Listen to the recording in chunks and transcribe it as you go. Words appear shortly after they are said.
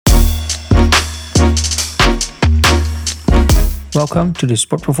Welcome to the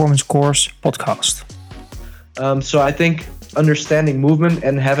Sport Performance Course podcast. So I think understanding movement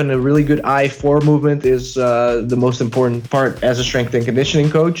and having a really good eye for movement is the most important part as a strength and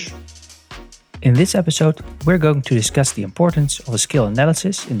conditioning coach. In this episode, we're going to discuss the importance of a skill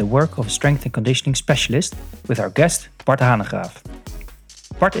analysis in the work of a strength and conditioning specialist with our guest, Bart Hanegraaff.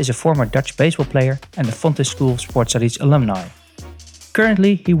 Bart is a former Dutch baseball player and the Fontys School of Sport Studies alumni.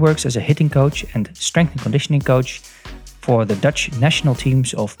 Currently, he works as a hitting coach and strength and conditioning coach for the Dutch national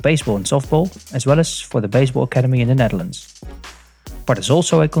teams of baseball and softball, as well as for the Baseball Academy in the Netherlands. Bart is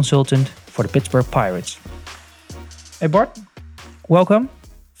also a consultant for the Pittsburgh Pirates. Hey Bart, welcome.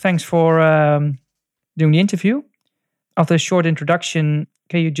 Thanks for doing the interview. After a short introduction,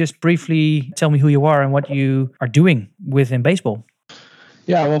 can you just briefly tell me who you are and what you are doing within baseball?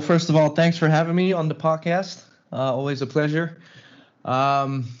 Yeah, well, first of all, thanks for having me on the podcast. Always a pleasure.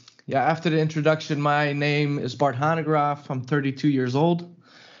 After the introduction, my name is Bart Hanegraaff. I'm 32 years old.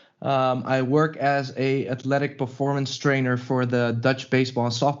 I work as a athletic performance trainer for the Dutch Baseball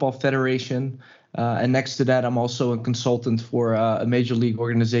and Softball Federation. And next to that, I'm also a consultant for a major league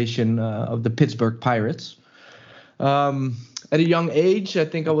organization of the Pittsburgh Pirates. At a young age, I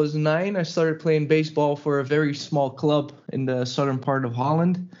think I was 9, I started playing baseball for a very small club in the southern part of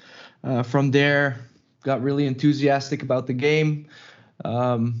Holland. From there, got really enthusiastic about the game.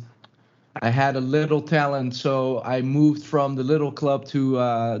 I had a little talent, so I moved from the little club to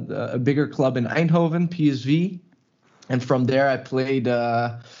a bigger club in Eindhoven, PSV. And from there, I played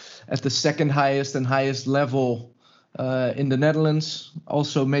at the second highest and highest level in the Netherlands.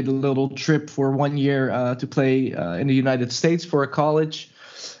 Also made a little trip for 1 year to play in the United States for a college.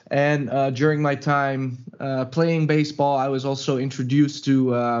 And during my time playing baseball, I was also introduced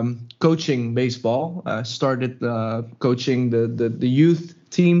to coaching baseball. I started coaching the youth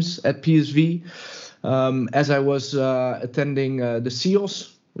teams at PSV as I was attending the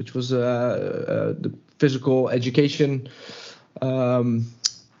SEALS, which was the physical education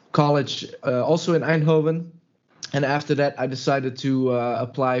college, also in Eindhoven. And after that, I decided to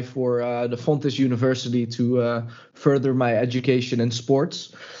apply for the Fontys University to further my education in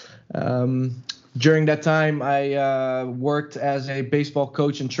sports. During that time, I worked as a baseball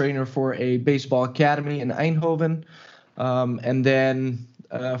coach and trainer for a baseball academy in Eindhoven. And then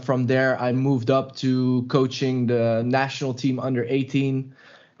from there, I moved up to coaching the national team under 18.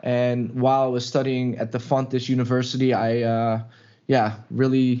 And while I was studying at the Fontys University, I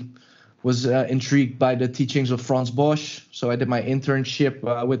really was intrigued by the teachings of Franz Bosch. So I did my internship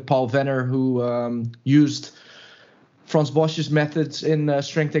with Paul Venner, who used Franz Bosch's methods in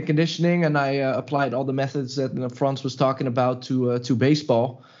strength and conditioning, and I applied all the methods that Franz was talking about to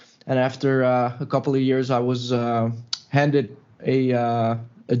baseball. And after a couple of years, I was handed a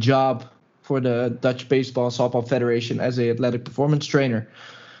job for the Dutch Baseball and Softball Federation as a athletic performance trainer.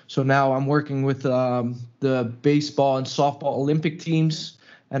 So now I'm working with the baseball and softball Olympic teams,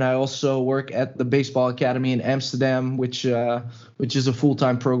 and I also work at the Baseball Academy in Amsterdam, which is a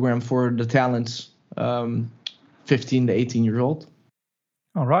full-time program for the talents 15 to 18 years old.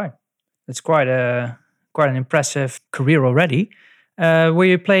 All right, that's quite an impressive career already. Were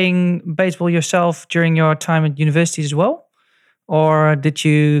you playing baseball yourself during your time at university as well? Or did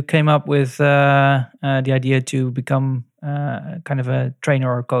you came up with the idea to become kind of a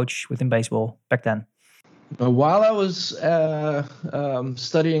trainer or coach within baseball back then? While I was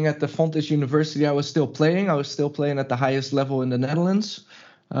studying at the Fontys University, I was still playing. I was still playing at the highest level in the Netherlands.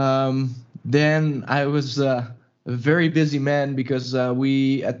 Then I was a very busy man because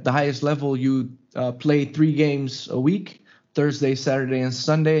we, at the highest level, you play 3 games a week, Thursday, Saturday, and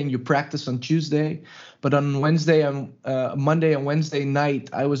Sunday, and you practice on Tuesday. But on Monday and Wednesday night,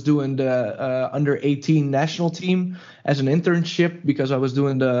 I was doing the under 18 national team as an internship because I was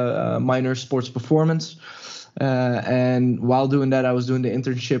doing the minor sports performance. And while doing that, I was doing the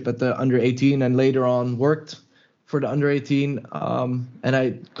internship at the under 18 and later on worked for the under 18. And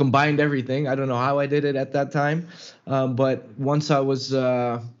I combined everything. I don't know how I did it at that time. But once I was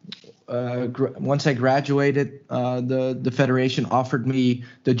once I graduated, the federation offered me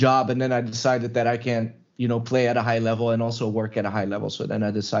the job, and then I decided that I can't, play at a high level and also work at a high level. So then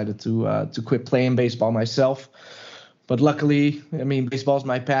I decided to quit playing baseball myself. But luckily, baseball is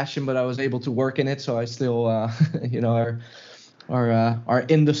my passion, but I was able to work in it, so I still, are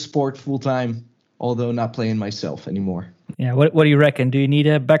in the sport full time, although not playing myself anymore. Yeah, what do you reckon? Do you need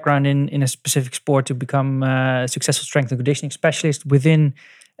a background in a specific sport to become a successful strength and conditioning specialist within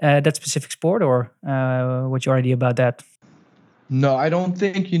that specific sport, or what's your idea about that? No, I don't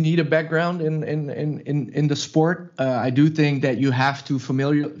think you need a background in the sport. I do think that you have to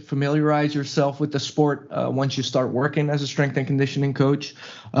familiarize yourself with the sport once you start working as a strength and conditioning coach.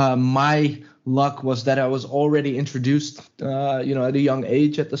 My luck was that I was already introduced, at a young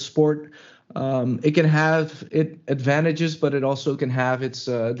age at the sport. It can have advantages, but it also can have its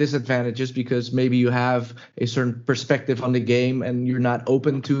disadvantages because maybe you have a certain perspective on the game and you're not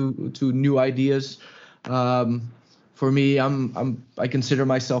open to new ideas. For me, I consider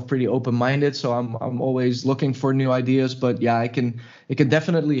myself pretty open-minded, so I'm always looking for new ideas. But yeah, it can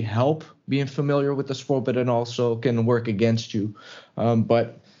definitely help being familiar with the sport, but it also can work against you.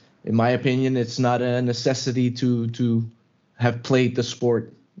 But in my opinion, it's not a necessity to have played the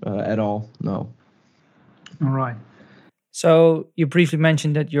sport at all. No. All right. So you briefly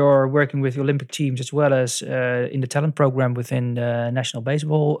mentioned that you're working with the Olympic teams as well as in the talent program within the National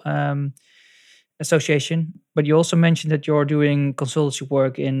Baseball Association. But you also mentioned that you're doing consultancy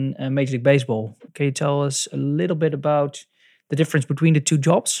work in Major League Baseball. Can you tell us a little bit about the difference between the two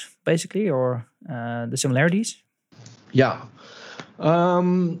jobs, basically, or the similarities? Yeah.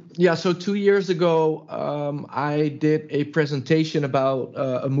 So 2 years ago, I did a presentation about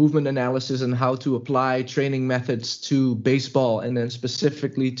a movement analysis and how to apply training methods to baseball and then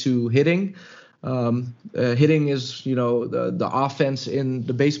specifically to hitting. Hitting is, the offense in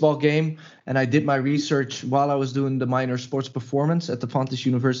the baseball game. And I did my research while I was doing the minor sports performance at the Fontys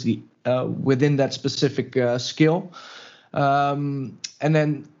University within that specific skill. And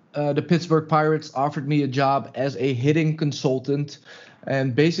then the Pittsburgh Pirates offered me a job as a hitting consultant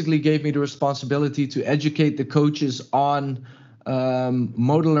and basically gave me the responsibility to educate the coaches on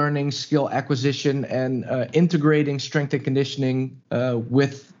motor learning, skill acquisition, and integrating strength and conditioning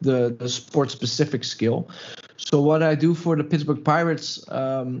with the sport-specific skill. So what I do for the Pittsburgh Pirates,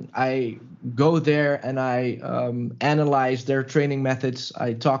 I go there and I analyze their training methods.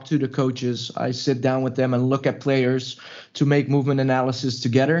 I talk to the coaches. I sit down with them and look at players to make movement analysis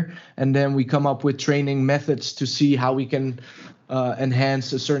together. And then we come up with training methods to see how we can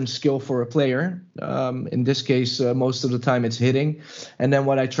enhance a certain skill for a player. In this case, most of the time it's hitting. And then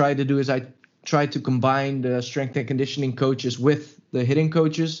what I try to do is I try to combine the strength and conditioning coaches with the hitting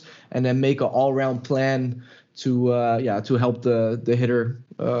coaches and then make an all-round plan to help the hitter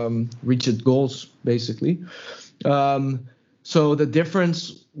reach its goals, basically. So the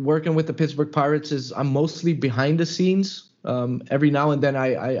difference working with the Pittsburgh Pirates is I'm mostly behind the scenes. Every now and then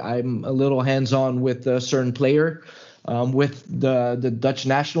I'm a little hands-on with a certain player. With the Dutch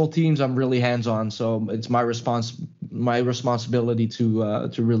national teams, I'm really hands-on. So it's my responsibility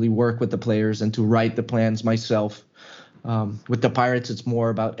to really work with the players and to write the plans myself. With the Pirates, it's more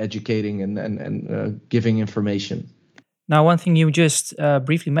about educating and giving information. Now, one thing you just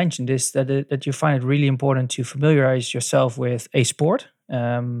briefly mentioned is that you find it really important to familiarize yourself with a sport.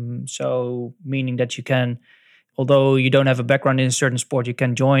 So meaning that you can, although you don't have a background in a certain sport, you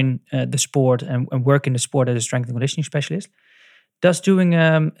can join the sport and work in the sport as a strength and conditioning specialist. Does doing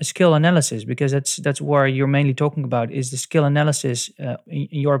a skill analysis, because that's where you're mainly talking about, is the skill analysis, in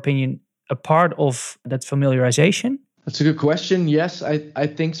your opinion, a part of that familiarization? That's a good question. Yes, I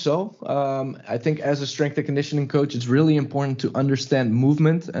think so. I think as a strength and conditioning coach, it's really important to understand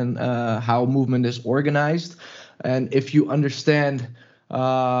movement and how movement is organized. And if you understand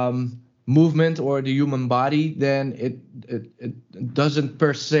movement or the human body, then it doesn't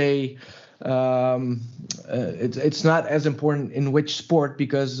per se. It's not as important in which sport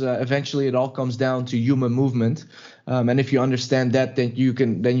because eventually it all comes down to human movement. And if you understand that, then you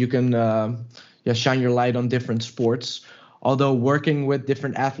can shine your light on different sports. Although working with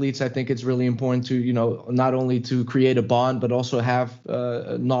different athletes, I think it's really important to, not only to create a bond, but also have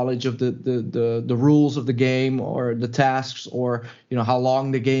knowledge of the rules of the game or the tasks or, how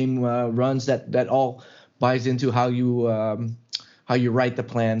long the game runs. That all buys into how you write the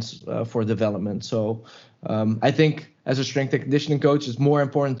plans for development. So I think as a strength and conditioning coach, it's more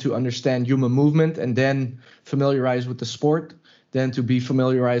important to understand human movement and then familiarize with the sport than to be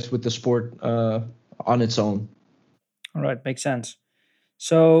familiarized with the sport on its own. All right, makes sense.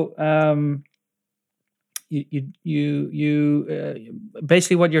 So you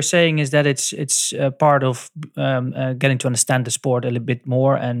basically what you're saying is that it's part of getting to understand the sport a little bit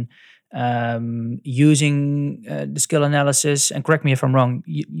more and using the skill analysis. And correct me if I'm wrong.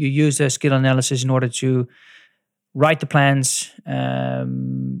 You use the skill analysis in order to write the plans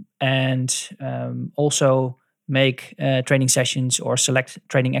and also make training sessions or select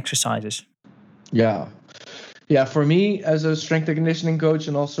training exercises. Yeah, for me as a strength and conditioning coach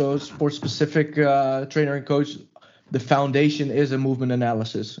and also sports-specific trainer and coach, the foundation is a movement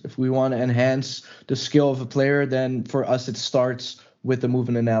analysis. If we want to enhance the skill of a player, then for us it starts with the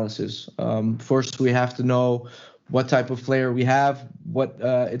movement analysis. First, we have to know what type of player we have, what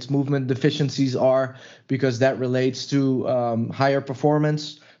its movement deficiencies are, because that relates to higher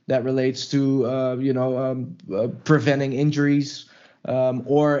performance, that relates to preventing injuries,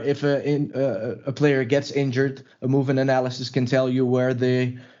 or if a player gets injured, a movement analysis can tell you where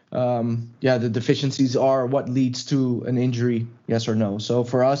the deficiencies are, what leads to an injury, yes or no. So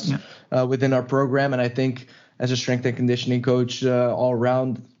for us, within our program, and I think as a strength and conditioning coach all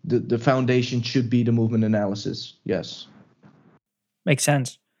around, the foundation should be the movement analysis. Yes. Makes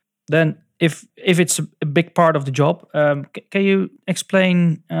sense. Then, if it's a big part of the job, can you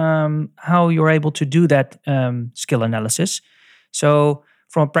explain how you're able to do that skill analysis? So,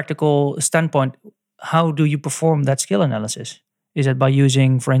 from a practical standpoint, how do you perform that skill analysis? Is it by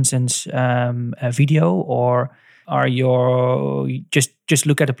using, for instance, a video, or are you just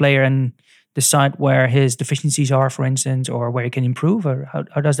look at a player and decide where his deficiencies are, for instance, or where he can improve, or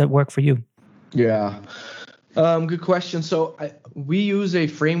how does that work for you? Yeah. Good question. So we use a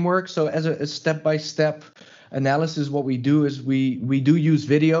framework. So as a step-by-step analysis, what we do is we do use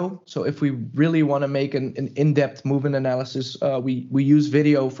video. So if we really want to make an in-depth movement analysis, we use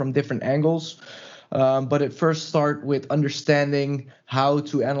video from different angles. But it first start with understanding how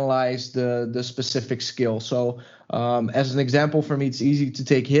to analyze the specific skill. So as an example, for me, it's easy to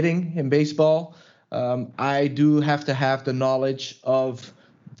take hitting in baseball. I do have to have the knowledge of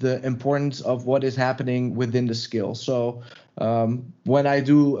the importance of what is happening within the skill. So when I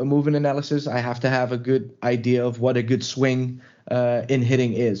do a movement analysis, I have to have a good idea of what a good swing in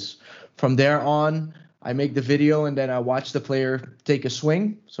hitting is. From there on, I make the video and then I watch the player take a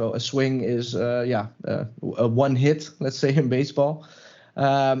swing. So a swing is a one hit, let's say in baseball.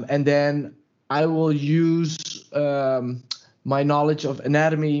 And then I will use my knowledge of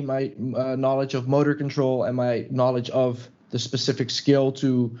anatomy, my knowledge of motor control, and my knowledge of the specific skill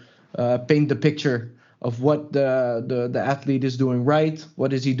to paint the picture of what the athlete is doing right,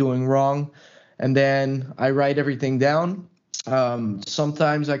 what is he doing wrong, and then I write everything down.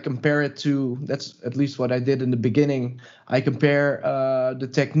 Sometimes I compare it to, that's at least what I did in the beginning, I compare the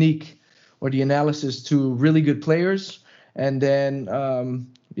technique or the analysis to really good players, and then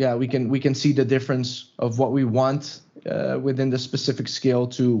we can see the difference of what we want within the specific skill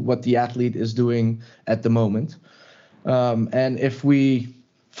to what the athlete is doing at the moment. And if we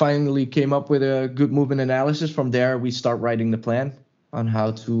finally came up with a good movement analysis, from there we start writing the plan on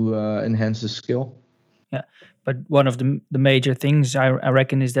how to enhance the skill. Yeah, but one of the major things I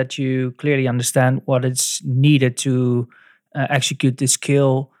reckon is that you clearly understand what is needed to execute the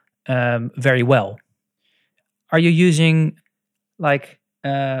skill very well. Are you using like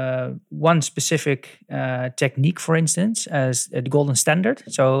one specific technique, for instance, as the golden standard?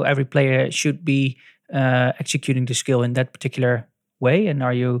 So every player should be executing the skill in that particular way, and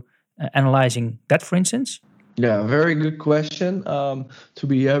are you analyzing that, for instance? Yeah, very good question. To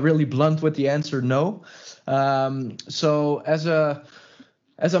be really blunt with the answer, no. So as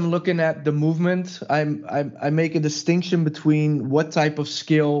I'm looking at the movement, I make a distinction between what type of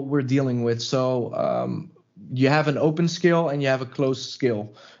skill we're dealing with. So you have an open skill and you have a closed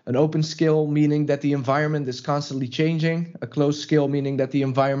skill. An open skill meaning that the environment is constantly changing. A closed skill meaning that the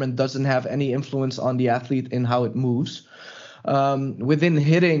environment doesn't have any influence on the athlete in how it moves. Within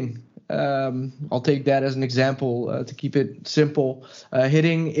hitting, I'll take that as an example to keep it simple.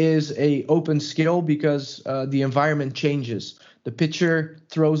 Hitting is a open skill because the environment changes. The pitcher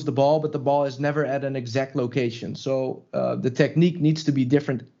throws the ball, but the ball is never at an exact location. So the technique needs to be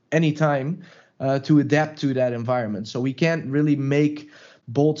different anytime to adapt to that environment. So we can't really make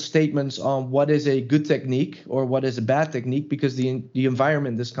bold statements on what is a good technique or what is a bad technique because the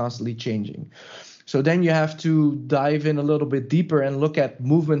environment is constantly changing. So then you have to dive in a little bit deeper and look at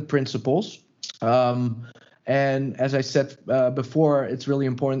movement principles. And as I said before, it's really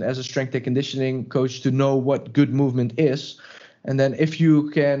important as a strength and conditioning coach to know what good movement is. And then if you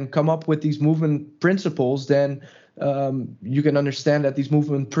can come up with these movement principles, then you can understand that these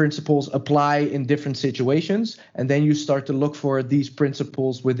movement principles apply in different situations. And then you start to look for these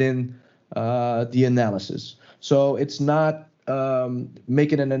principles within the analysis. So it's not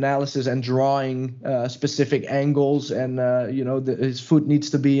making an analysis and drawing specific angles and his foot needs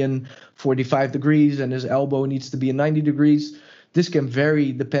to be in 45 degrees and his elbow needs to be in 90 degrees. This can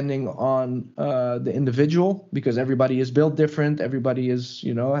vary depending on the individual because everybody is built different. Everybody is,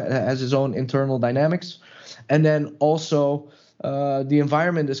 has his own internal dynamics. And then also the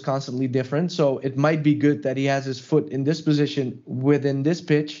environment is constantly different. So it might be good that he has his foot in this position within this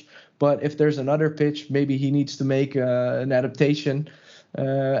pitch, but if there's another pitch, maybe he needs to make an adaptation,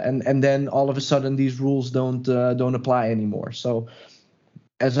 and then all of a sudden these rules don't apply anymore. So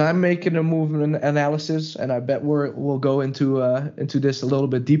as I'm making a movement analysis, and I bet we'll go into this a little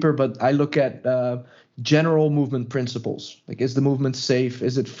bit deeper, but I look at general movement principles. Like, is the movement safe?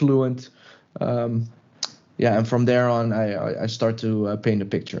 Is it fluent? And from there on, I start to paint a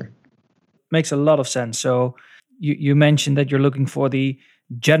picture. Makes a lot of sense. So you mentioned that you're looking for the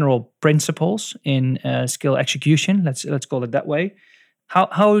general principles in skill execution. Let's call it that way.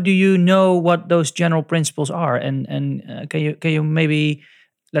 How do you know what those general principles are? And can you maybe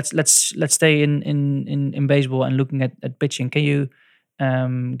let's stay in baseball and looking at pitching. Can you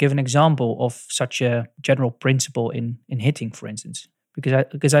give an example of such a general principle in hitting, for instance?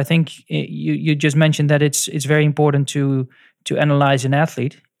 Because I think you just mentioned that it's very important to analyze an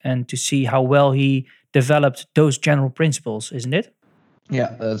athlete and to see how well he developed those general principles, isn't it?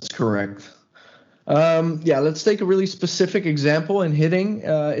 Yeah, that's correct. Let's take a really specific example in hitting.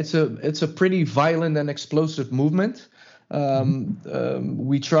 It's a pretty violent and explosive movement.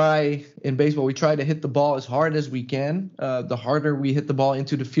 We try to hit the ball as hard as we can. The harder we hit the ball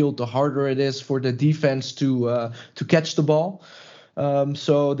into the field, the harder it is for the defense to catch the ball.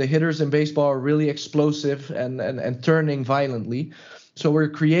 So the hitters in baseball are really explosive and turning violently. So we're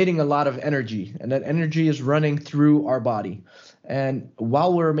creating a lot of energy, and that energy is running through our body. And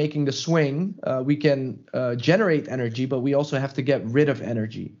while we're making the swing, we can generate energy, but we also have to get rid of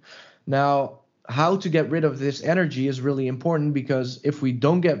energy. Now, how to get rid of this energy is really important, because if we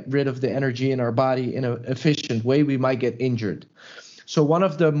don't get rid of the energy in our body in an efficient way, we might get injured. So one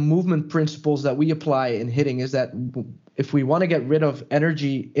of the movement principles that we apply in hitting is that if we want to get rid of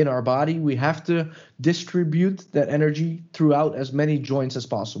energy in our body, we have to distribute that energy throughout as many joints as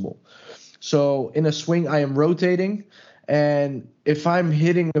possible. So in a swing, I am rotating. And if I'm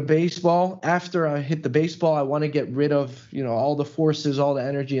hitting a baseball, after I hit the baseball, I want to get rid of, all the forces, all the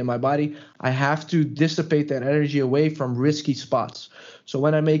energy in my body. I have to dissipate that energy away from risky spots. So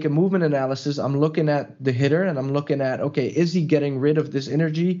when I make a movement analysis, I'm looking at the hitter and I'm looking at, okay, is he getting rid of this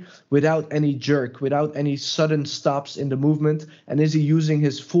energy without any jerk, without any sudden stops in the movement? And is he using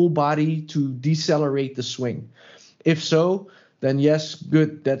his full body to decelerate the swing? If so, then yes,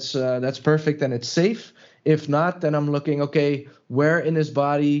 good. That's perfect and it's safe. If not, then I'm looking, okay, where in his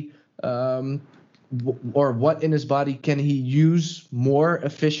body or what in his body can he use more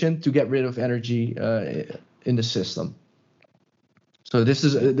efficient to get rid of energy in the system? So this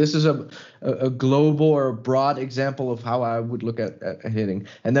is a global or a broad example of how I would look at hitting.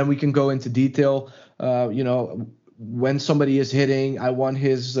 And then we can go into detail, when somebody is hitting, I want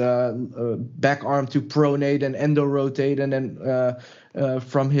his back arm to pronate and endo-rotate, and then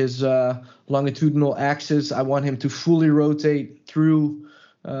from his longitudinal axis, I want him to fully rotate through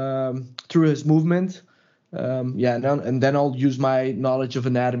his movement. And then I'll use my knowledge of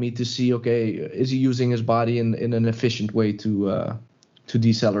anatomy to see, okay, is he using his body in an efficient way to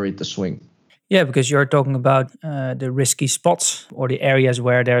decelerate the swing? Yeah, because you're talking about the risky spots or the areas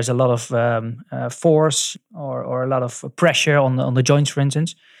where there's a lot of force or a lot of pressure on the joints, for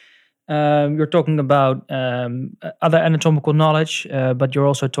instance. You're talking about other anatomical knowledge, but you're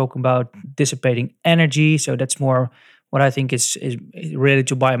also talking about dissipating energy. So that's more what I think is related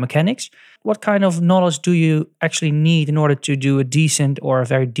to biomechanics. What kind of knowledge do you actually need in order to do a decent or a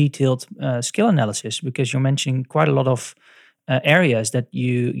very detailed skill analysis? Because you're mentioning quite a lot of areas that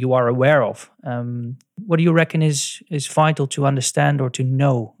you are aware of. What do you reckon is vital to understand or to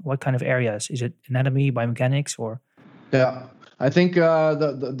know? What kind of areas? Is it anatomy, biomechanics, or? Yeah, I think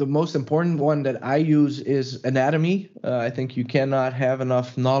the most important one that I use is anatomy. I think you cannot have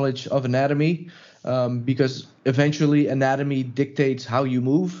enough knowledge of anatomy because eventually anatomy dictates how you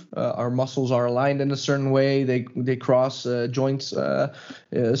move. Our muscles are aligned in a certain way. They cross joints a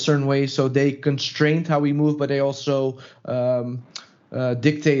certain way, so they constrain how we move, but they also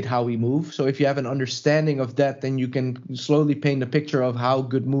dictate how we move. So if you have an understanding of that, then you can slowly paint a picture of how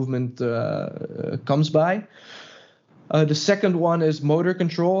good movement comes by. The second one is motor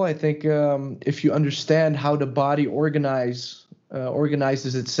control. I think if you understand how the body organizes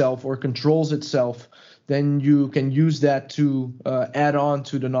itself or controls itself, then you can use that to add on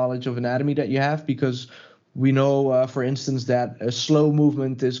to the knowledge of anatomy that you have, because we know, for instance, that a slow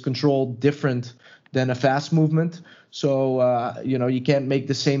movement is controlled different than a fast movement. So, you can't make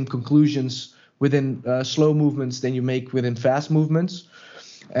the same conclusions within slow movements than you make within fast movements.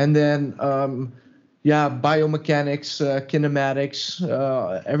 And then biomechanics, kinematics,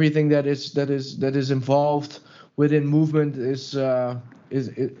 everything that is involved within movement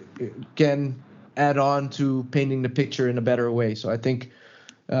it can add on to painting the picture in a better way. So I think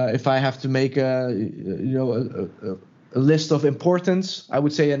If I have to make a list of importance, I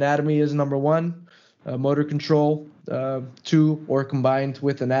would say anatomy is number one, motor control two, or combined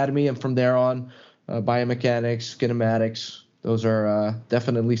with anatomy, and from there on, biomechanics, kinematics. Those are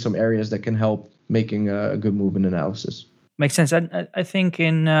definitely some areas that can help making a good movement analysis. Makes sense. I think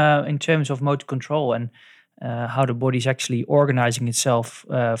in terms of motor control and how the body is actually organizing itself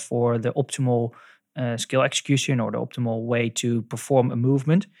for the optimal skill execution or the optimal way to perform a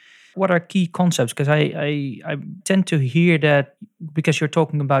movement. What are key concepts? Because I tend to hear that, because you're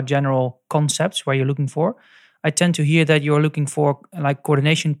talking about general concepts where you're looking for, I tend to hear that you're looking for like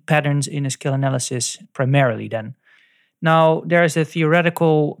coordination patterns in a skill analysis primarily then. Now, there is a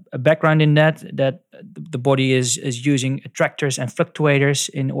theoretical background in that the body is using attractors and fluctuators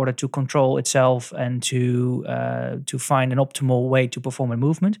in order to control itself and to find an optimal way to perform a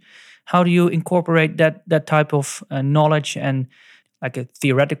movement. How do you incorporate that type of knowledge and like a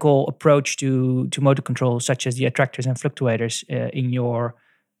theoretical approach to motor control, such as the attractors and fluctuators, in your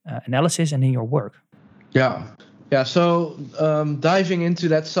analysis and in your work? Yeah. So diving into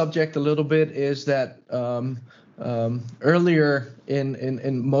that subject a little bit is that earlier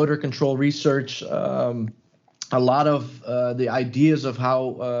in motor control research, a lot of the ideas of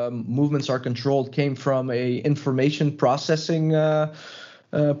how movements are controlled came from a information processing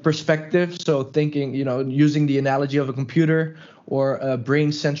perspective. So thinking, using the analogy of a computer or a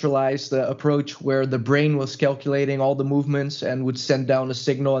brain centralized approach where the brain was calculating all the movements and would send down a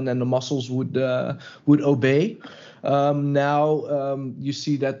signal, and then the muscles would obey. Now you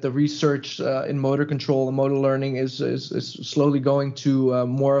see that the research in motor control and motor learning is slowly going to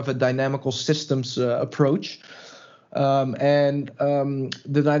more of a dynamical systems approach.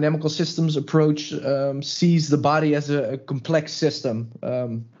 The dynamical systems approach sees the body as a complex system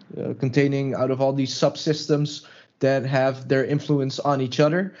containing out of all these subsystems that have their influence on each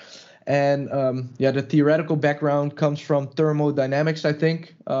other. And the theoretical background comes from thermodynamics, I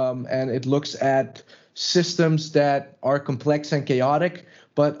think, and it looks at systems that are complex and chaotic,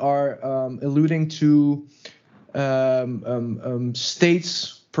 but are alluding to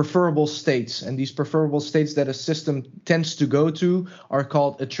states, preferable states. And these preferable states that a system tends to go to are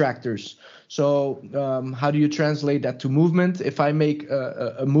called attractors. So how do you translate that to movement? If I make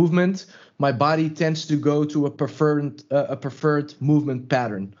a movement, my body tends to go to a preferred movement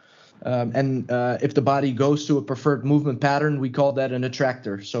pattern. If the body goes to a preferred movement pattern, we call that an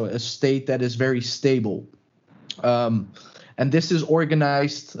attractor, so a state that is very stable. And this is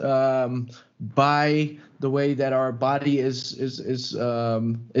organized by the way that our body is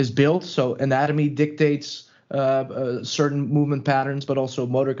built. So anatomy dictates certain movement patterns, but also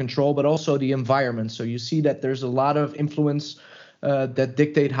motor control, but also the environment. So you see that there's a lot of influence that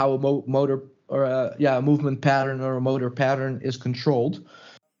dictate how a motor or a movement pattern or a motor pattern is controlled.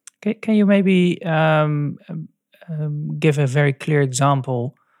 Can you maybe give a very clear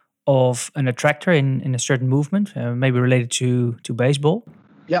example of an attractor in a certain movement, maybe related to baseball?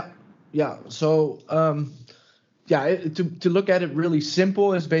 Yeah. So to look at it really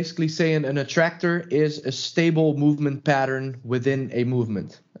simple is basically saying an attractor is a stable movement pattern within a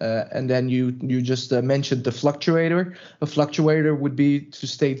movement. And then you just mentioned the fluctuator. A fluctuator would be, to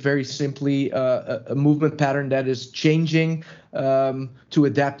state very simply, a movement pattern that is changing to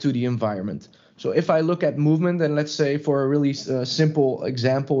adapt to the environment. So if I look at movement, and let's say for a really simple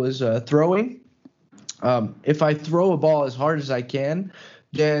example is throwing. If I throw a ball as hard as I can,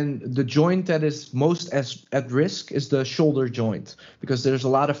 then the joint that is most at risk is the shoulder joint, because there's a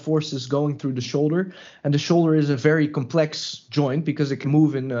lot of forces going through the shoulder, and the shoulder is a very complex joint because it can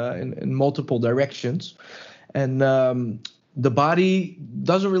move in multiple directions. And the body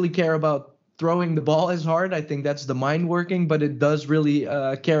doesn't really care about throwing the ball as hard. I think that's the mind working, but it does really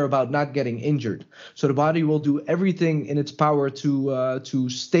care about not getting injured. So the body will do everything in its power to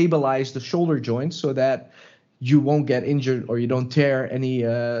stabilize the shoulder joint so that you won't get injured or you don't tear any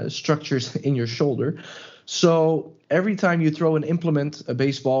structures in your shoulder. So every time you throw an implement, a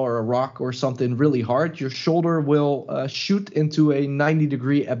baseball or a rock or something really hard, your shoulder will shoot into a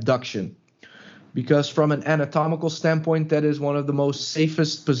 90-degree abduction. Because from an anatomical standpoint, that is one of the most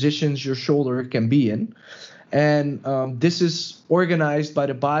safest positions your shoulder can be in. And this is organized by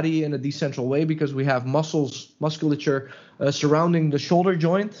the body in a decentral way because we have musculature surrounding the shoulder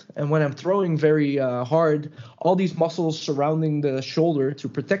joint. And when I'm throwing very hard, all these muscles surrounding the shoulder to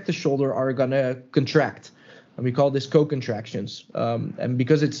protect the shoulder are going to contract. And we call this co-contractions. And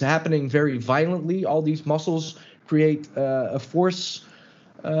because it's happening very violently, all these muscles create a force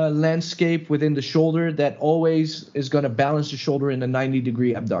landscape within the shoulder that always is going to balance the shoulder in a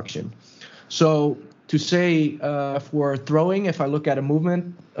 90-degree abduction. So to say for throwing, if I look at a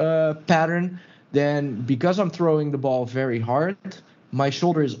movement pattern, then because I'm throwing the ball very hard, my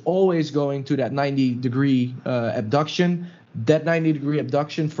shoulder is always going to that 90-degree abduction. That 90-degree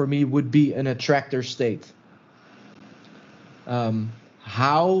abduction for me would be an attractor state.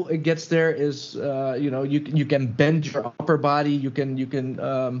 How it gets there is, you can bend your upper body, you can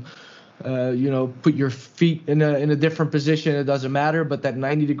put your feet in a different position. It doesn't matter, but that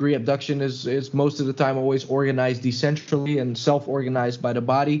 90-degree abduction is most of the time always organized decentrally and self-organized by the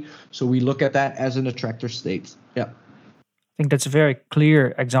body. So we look at that as an attractor state. Yeah. I think that's a very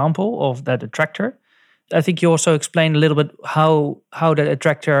clear example of that attractor. I think you also explained a little bit how that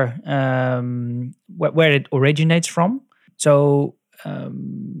attractor, where it originates from. So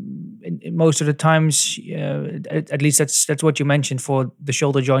in most of the times, at least that's what you mentioned for the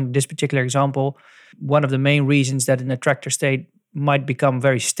shoulder joint. In this particular example, one of the main reasons that an attractor state might become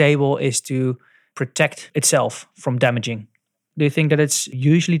very stable is to protect itself from damaging. Do you think that it's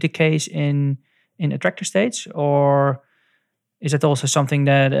usually the case in attractor states, or is it also something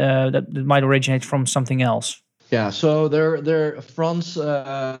that might originate from something else? Yeah, so Franz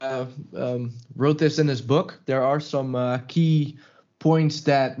wrote this in his book. There are some key points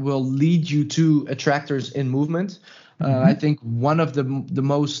that will lead you to attractors in movement. I think one of the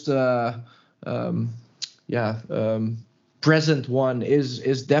most present one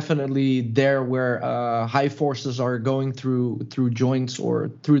is definitely there where high forces are going through joints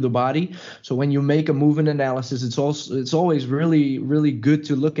or through the body. So when you make a movement analysis, it's always really good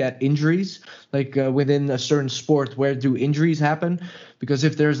to look at injuries, like within a certain sport, where do injuries happen? Because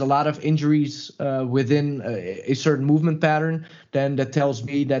if there's a lot of injuries within a certain movement pattern, then that tells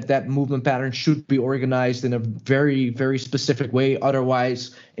me that movement pattern should be organized in a very, very specific way.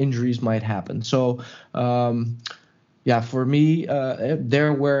 Otherwise, injuries might happen. So for me,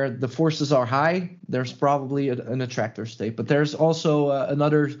 there where the forces are high, there's probably an attractor state. But there's also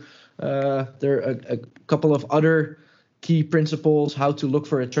there are a couple of other key principles how to look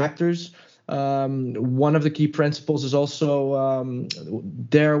for attractors. One of the key principles is also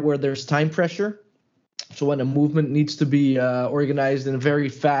there where there's time pressure. So when a movement needs to be organized in a very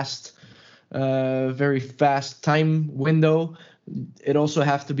fast time window, it also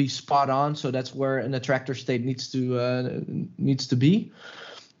have to be spot on. So that's where an attractor state needs to be.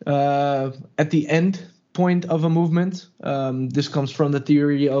 At the end point of a movement, this comes from the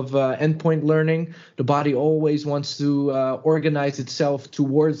theory of endpoint learning. The body always wants to organize itself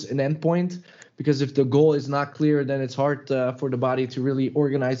towards an endpoint, because if the goal is not clear, then it's hard for the body to really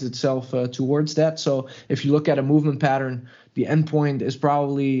organize itself towards that. So if you look at a movement pattern, the endpoint is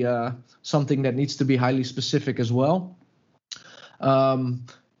probably something that needs to be highly specific as well. Another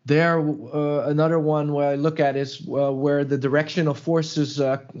one where I look at is where the direction of forces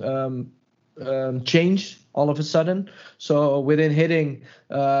change all of a sudden. So within hitting,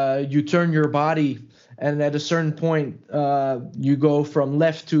 you turn your body, and at a certain point, you go from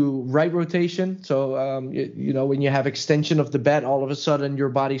left to right rotation. So when you have extension of the bat, all of a sudden your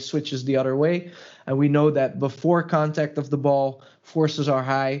body switches the other way. And we know that before contact of the ball, forces are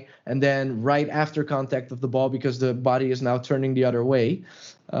high, and then right after contact of the ball, because the body is now turning the other way.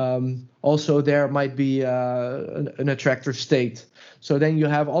 Also, there might be an attractor state. So then you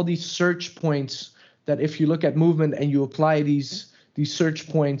have all these search points that if you look at movement and you apply these search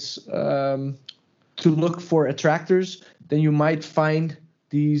points to look for attractors, then you might find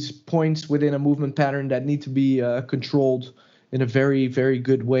these points within a movement pattern that need to be controlled in a very, very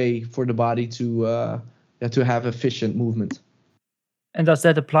good way for the body to have efficient movement. And does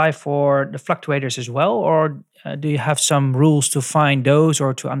that apply for the fluctuators as well, or do you have some rules to find those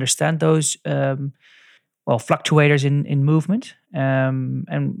or to understand those fluctuators in movement?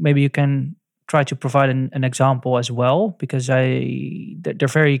 And maybe you can try to provide an example as well, because they're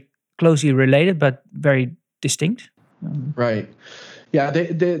very closely related but very distinct. Right. Yeah,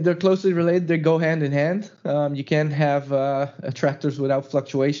 they're closely related. They go hand in hand. You can't have attractors without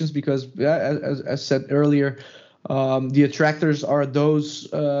fluctuations, because, as said earlier, the attractors are those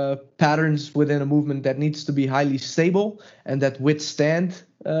patterns within a movement that needs to be highly stable and that withstand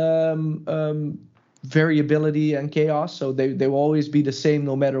variability and chaos. So they will always be the same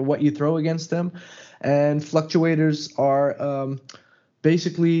no matter what you throw against them. And fluctuators are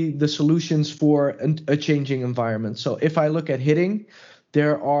basically the solutions for a changing environment. So if I look at hitting,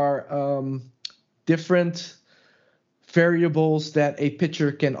 there are different variables that a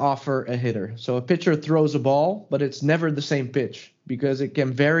pitcher can offer a hitter. So a pitcher throws a ball, but it's never the same pitch, because it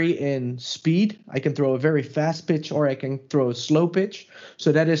can vary in speed. I can throw a very fast pitch, or I can throw a slow pitch.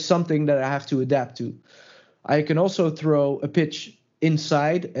 So that is something that I have to adapt to. I can also throw a pitch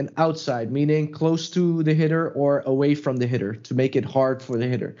inside and outside, meaning close to the hitter or away from the hitter to make it hard for the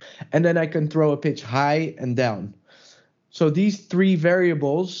hitter. And then I can throw a pitch high and down. So these three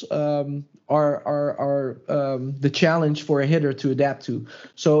variables are the challenge for a hitter to adapt to.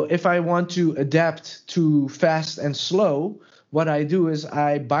 So if I want to adapt to fast and slow, what I do is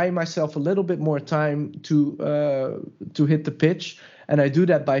I buy myself a little bit more time to hit the pitch, and I do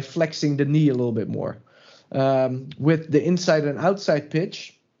that by flexing the knee a little bit more. With the inside and outside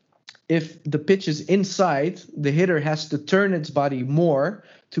pitch, if the pitch is inside, the hitter has to turn its body more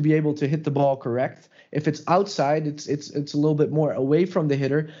to be able to hit the ball correct. If it's outside, it's a little bit more away from the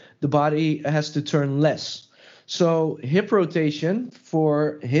hitter. The body has to turn less. So hip rotation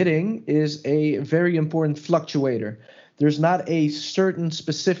for hitting is a very important fluctuator. There's not a certain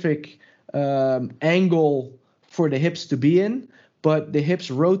specific angle for the hips to be in, but the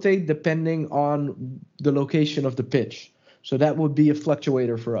hips rotate depending on the location of the pitch. So that would be a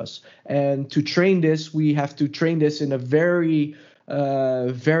fluctuator for us. And to train this, we have to train this in a very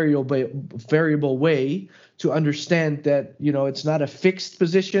variable way to understand that, you know, it's not a fixed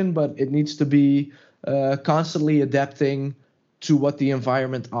position, but it needs to be constantly adapting to what the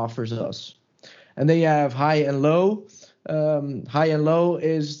environment offers us. And then you have high and low. High and low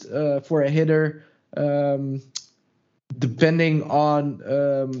is for a hitter depending on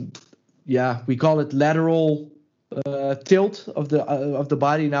we call it lateral tilt of the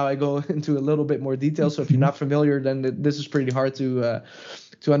body. Now I go into a little bit more detail, so if you're not familiar, then this is pretty hard to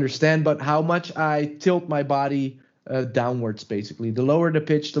understand. But how much I tilt my body downwards, basically. The lower the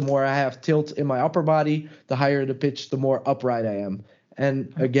pitch, the more I have tilt in my upper body. The higher the pitch, the more upright I am.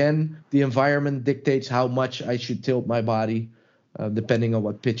 And again, the environment dictates how much I should tilt my body, depending on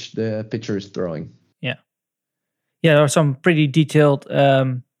what pitch the pitcher is throwing. Yeah, there are some pretty detailed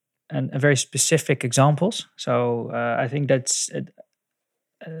and very specific examples. So I think that's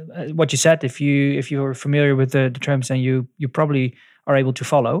what you said. If you're familiar with the terms, then you probably are able to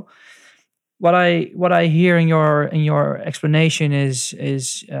follow. What I hear in your explanation is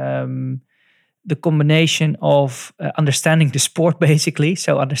the combination of understanding the sport, basically.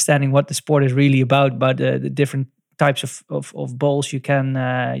 So understanding what the sport is really about the different types of balls you can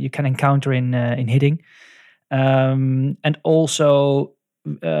encounter in hitting. And also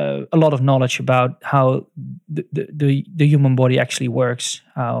a lot of knowledge about how the human body actually works,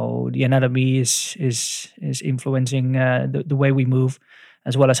 how the anatomy is influencing the way we move,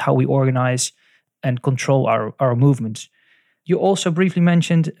 as well as how we organize and control our movements. You also briefly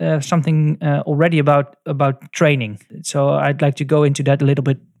mentioned something already about training. So I'd like to go into that a little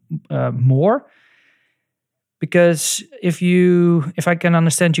bit more. Because if I can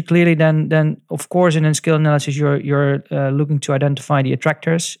understand you clearly, then of course in skill analysis you're looking to identify the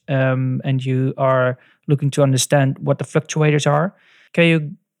attractors, and you are looking to understand what the fluctuators are. Can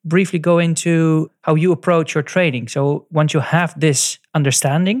you briefly go into how you approach your training? So once you have this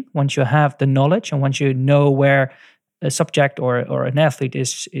understanding, once you have the knowledge, and once you know where a subject or an athlete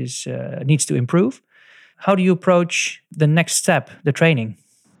is needs to improve, how do you approach the next step, the training?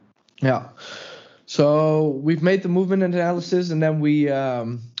 Yeah. So we've made the movement analysis, and then we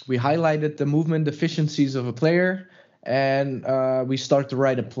highlighted the movement deficiencies of a player, and we start to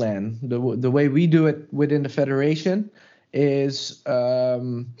write a plan. The way we do it within the federation is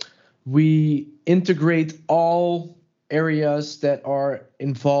we integrate all areas that are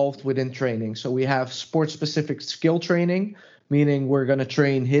involved within training. So we have sport-specific skill training, meaning we're going to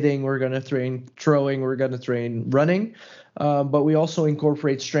train hitting, we're going to train throwing, we're going to train running. But we also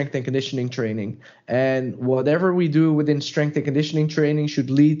incorporate strength and conditioning training. And whatever we do within strength and conditioning training should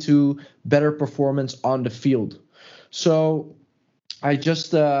lead to better performance on the field. So I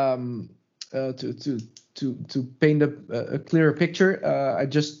just, to paint a clearer picture, I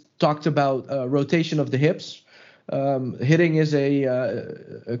just talked about rotation of the hips. Hitting is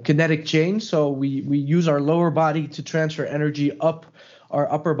a kinetic change, so we use our lower body to transfer energy up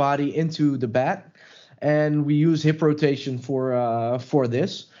our upper body into the bat. And we use hip rotation for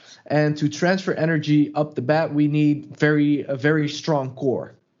this. And to transfer energy up the bat, we need a very strong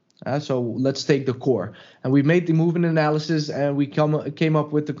core. So let's take the core. And we made the movement analysis, and we came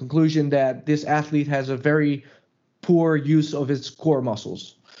up with the conclusion that this athlete has a very poor use of its core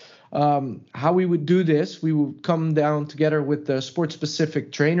muscles. How we would do this, we would come down together with the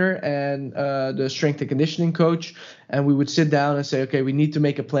sport-specific trainer and the strength and conditioning coach, and we would sit down and say, okay, we need to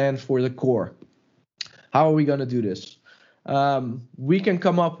make a plan for the core. How are we going to do this? We can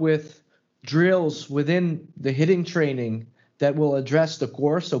come up with drills within the hitting training that will address the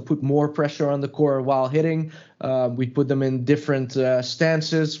core, so put more pressure on the core while hitting. We put them in different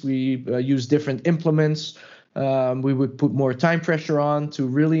stances. We use different implements We would put more time pressure on to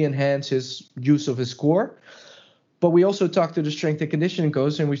really enhance his use of his core. But we also talk to the strength and conditioning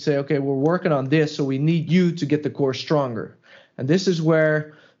coach and we say, okay, we're working on this, so we need you to get the core stronger. And this is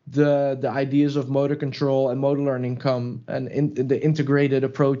where the ideas of motor control and motor learning come, and in the integrated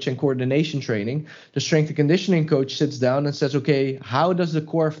approach and coordination training. The strength and conditioning coach sits down and says, okay, how does the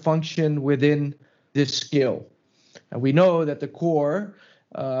core function within this skill? And we know that the core,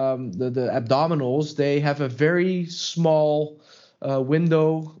 the abdominals, they have a very small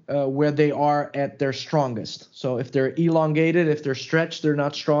window where they are at their strongest. So if they're elongated, if they're stretched, they're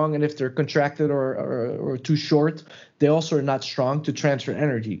not strong. And if they're contracted or too short, they also are not strong to transfer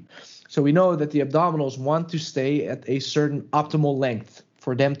energy. So we know that the abdominals want to stay at a certain optimal length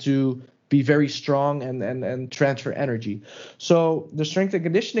for them to be very strong and transfer energy. So the strength and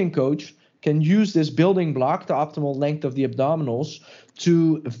conditioning coach can use this building block, the optimal length of the abdominals,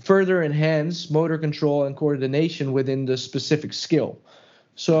 to further enhance motor control and coordination within the specific skill.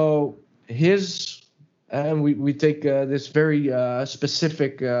 So we take this very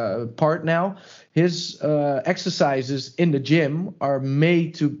specific part now. His exercises in the gym are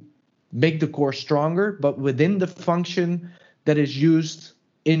made to make the core stronger, but within the function that is used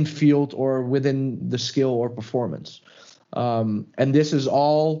in field or within the skill or performance. And this is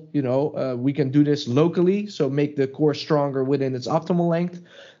all, we can do this locally, so make the core stronger within its optimal length.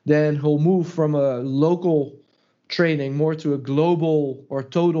 Then he'll move from a local training more to a global or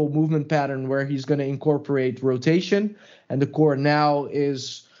total movement pattern where he's going to incorporate rotation. And the core now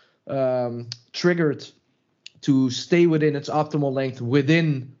is triggered to stay within its optimal length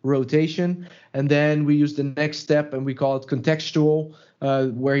within rotation. And then we use the next step and we call it contextual,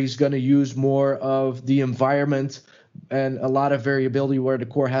 where he's going to use more of the environment and a lot of variability where the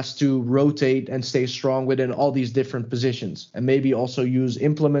core has to rotate and stay strong within all these different positions, and maybe also use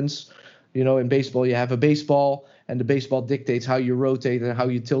implements. In baseball, you have a baseball, and the baseball dictates how you rotate and how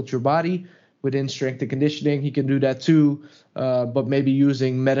you tilt your body. Within strength and conditioning, he can do that too, but maybe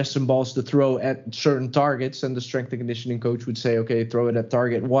using medicine balls to throw at certain targets. And the strength and conditioning coach would say, okay, throw it at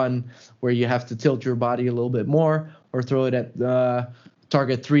target 1, where you have to tilt your body a little bit more, or throw it at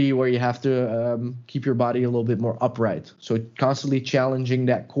target 3, where you have to keep your body a little bit more upright. So constantly challenging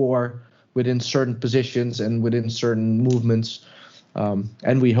that core within certain positions and within certain movements.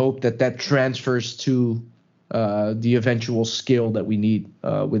 And we hope that transfers to the eventual skill that we need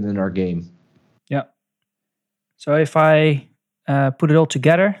within our game. Yeah. So if I put it all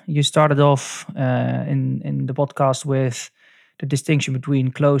together, you started off in the podcast with the distinction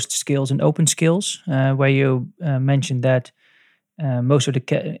between closed skills and open skills, where you mentioned that most of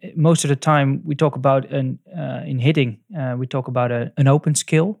the time we talk about in hitting, we talk about an open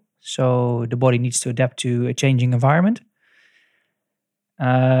skill. So the body needs to adapt to a changing environment.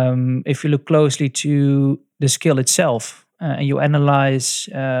 If you look closely to the skill itself and you analyze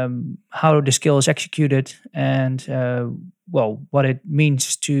how the skill is executed and what it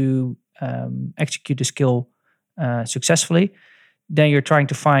means to execute the skill successfully, then you're trying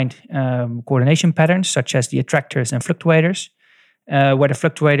to find coordination patterns such as the attractors and fluctuators. Where the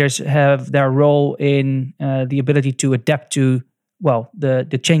fluctuators have their role in the ability to adapt to,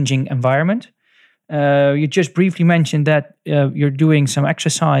 the changing environment. You just briefly mentioned that you're doing some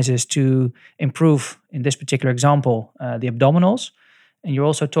exercises to improve, in this particular example, the abdominals, and you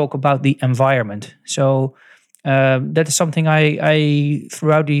also talk about the environment. So that is something I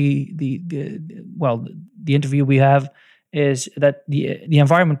throughout the interview we have, is that the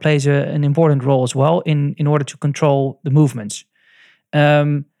environment plays an important role as well in order to control the movements.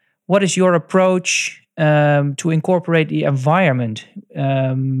 What is your approach to incorporate the environment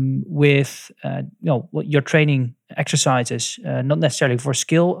with your training exercises, not necessarily for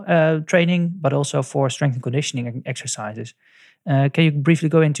skill training, but also for strength and conditioning exercises? Can you briefly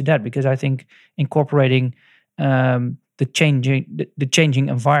go into that? Because I think incorporating the changing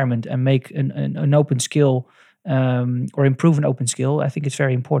environment and make an open skill or improve an open skill, I think it's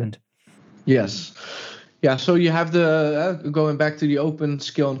very important. Yes. Yeah, so you have going back to the open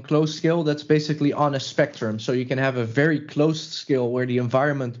skill and closed skill, that's basically on a spectrum. So you can have a very closed skill where the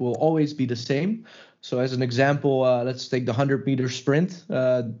environment will always be the same. So as an example, let's take the 100-meter sprint.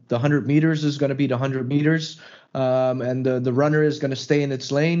 The 100 meters is going to be the 100 meters, and the runner is going to stay in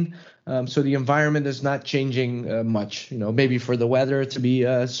its lane. So the environment is not changing much. Maybe for the weather to be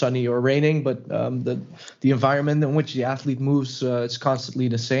sunny or raining, but the environment in which the athlete moves is constantly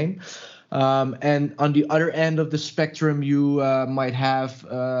the same. And on the other end of the spectrum, you might have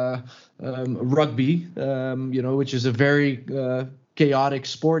rugby, which is a very chaotic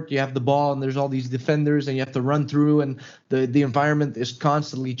sport. You have the ball and there's all these defenders and you have to run through, and the environment is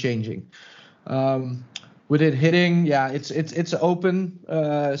constantly changing. Within hitting, yeah, it's an open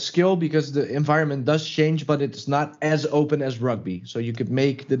skill because the environment does change, but it's not as open as rugby. So you could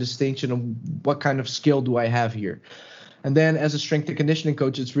make the distinction of what kind of skill do I have here. And then as a strength and conditioning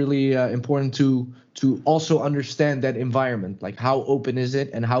coach, it's really important to also understand that environment, like how open is it,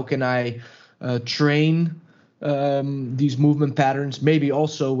 and how can I train these movement patterns, maybe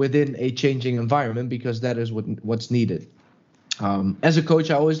also within a changing environment, because that is what's needed. As a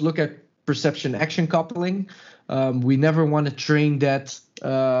coach, I always look at perception action coupling. We never want to train that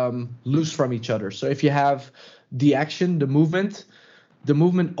loose from each other. So if you have the action, the movement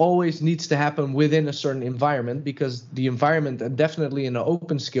always needs to happen within a certain environment, because the environment, and definitely in an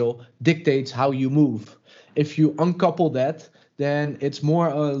open skill, dictates how you move. If you uncouple that, then it's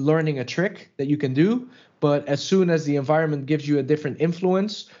more learning a trick that you can do. But as soon as the environment gives you a different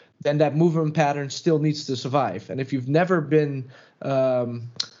influence, then that movement pattern still needs to survive. And if you've never been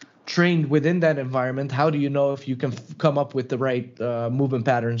trained within that environment, how do you know if you can come up with the right movement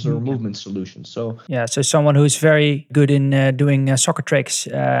patterns or movement solutions? So so someone who's very good in doing soccer tricks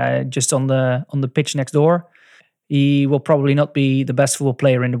just on the pitch next door, he will probably not be the best football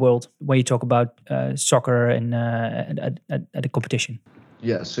player in the world when you talk about soccer and at a competition.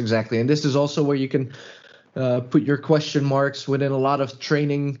 Yes, exactly. And this is also where you can put your question marks within a lot of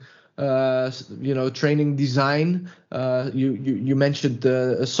training. Training design. You mentioned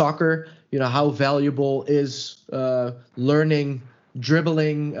soccer. How valuable is learning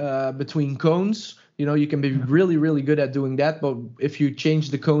dribbling between cones? You can be really, really good at doing that. But if you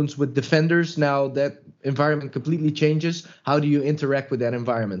change the cones with defenders, now that environment completely changes. How do you interact with that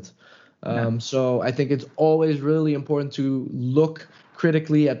environment? So I think it's always really important to look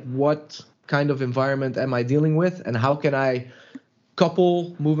critically at what kind of environment am I dealing with, and how can I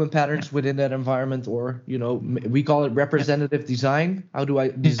couple movement patterns within that environment, or we call it representative design. How do I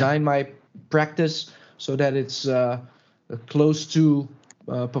design my practice so that it's close to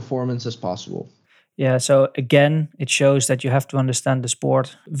performance as possible? Yeah, so again, it shows that you have to understand the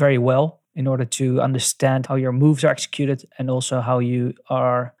sport very well in order to understand how your moves are executed, and also how you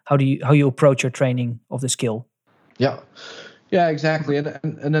approach your training of the skill. Yeah, exactly.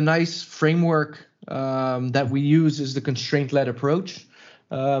 And a nice framework that we use is the constraint-led approach.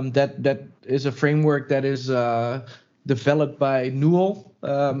 That is a framework that is developed by Newell,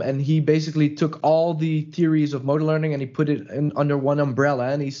 and he basically took all the theories of motor learning and he put it under one umbrella.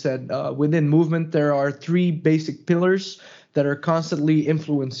 And he said within movement there are three basic pillars that are constantly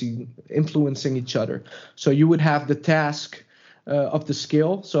influencing each other. So you would have the task of the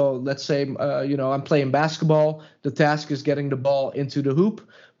skill. So let's say, I'm playing basketball. The task is getting the ball into the hoop,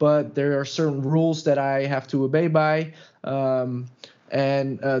 but there are certain rules that I have to obey by, and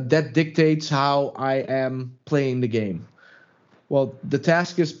that dictates how I am playing the game. Well, the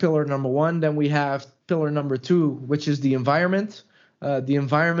task is pillar number one. Then we have pillar number two, which is the environment. The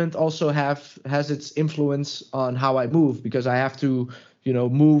environment also has its influence on how I move, because I have to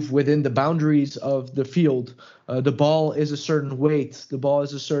move within the boundaries of the field. The ball is a certain weight. The ball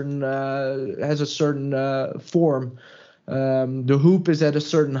is has a certain form. The hoop is at a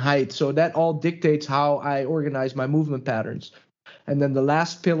certain height. So that all dictates how I organize my movement patterns. And then the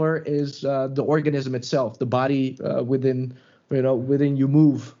last pillar is the organism itself, the body within you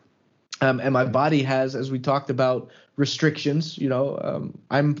move. And my body has, as we talked about, restrictions.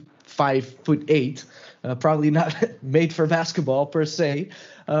 I'm 5'8", probably not made for basketball per se,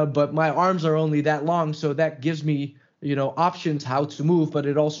 but my arms are only that long, so that gives me options how to move, but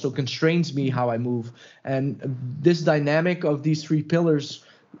it also constrains me how I move. And this dynamic of these three pillars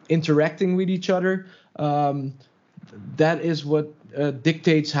interacting with each other, that is what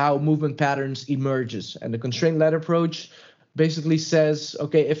dictates how movement patterns emerges. And the constraint-led approach basically says,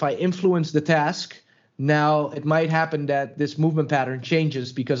 okay, if I influence the task, now it might happen that this movement pattern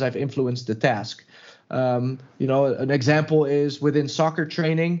changes because I've influenced the task. An example is within soccer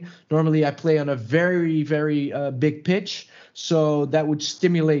training. Normally I play on a very, very big pitch, so that would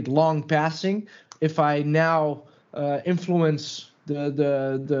stimulate long passing. If I now influence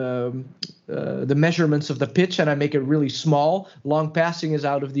the measurements of the pitch and I make it really small, long passing is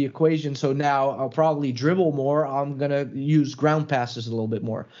out of the equation. So now I'll probably dribble more. I'm going to use ground passes a little bit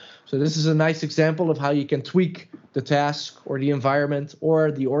more. So this is a nice example of how you can tweak the task or the environment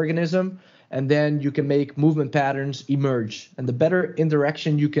or the organism, and then you can make movement patterns emerge. And the better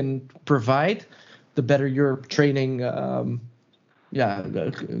interaction you can provide, the better your training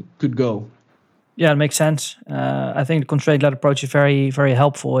could go. Yeah, it makes sense. I think the constraint-led approach is very, very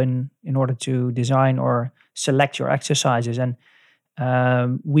helpful in order to design or select your exercises. And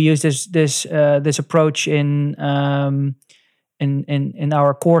we use this approach in in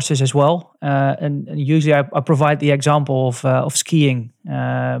our courses as well. And usually I provide the example of skiing.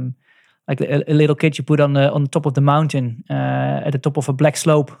 Like a little kid you put on the top of the mountain at the top of a black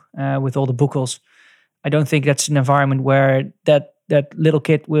slope with all the buckles. I don't think that's an environment where that little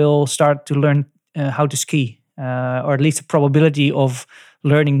kid will start to learn how to ski, or at least the probability of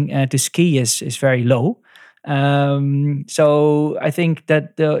learning to ski is very low. So I think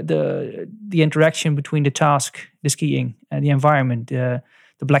that the interaction between the task, the skiing, and the environment, the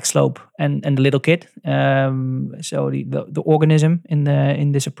black slope, and the little kid, so the organism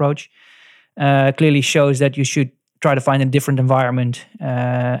in this approach, clearly shows that you should try to find a different environment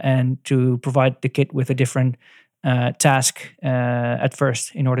and to provide the kid with a different task at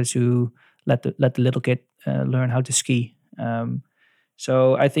first in order to let the little kid learn how to ski.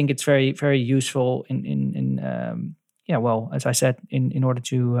 So I think it's very, very useful as I said, in order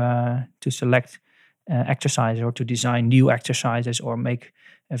to select exercises or to design new exercises or make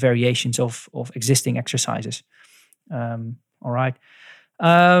variations of existing exercises. All right.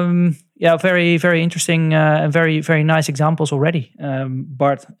 Very, very interesting and very, very nice examples already,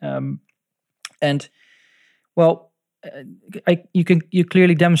 Bart. And well, you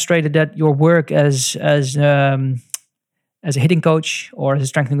clearly demonstrated that your work as a hitting coach or as a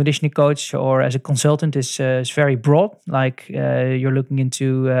strength and conditioning coach or as a consultant is very broad. Like you're looking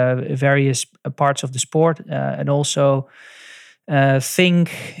into various parts of the sport and also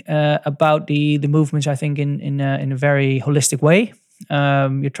think about the movements, I think, in a very holistic way.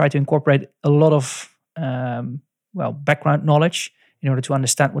 You try to incorporate a lot of background knowledge in order to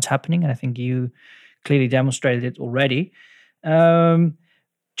understand what's happening, and I think you clearly demonstrated it already.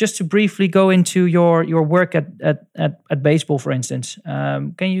 Just to briefly go into your work at baseball, for instance,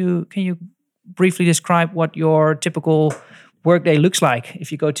 can you briefly describe what your typical workday looks like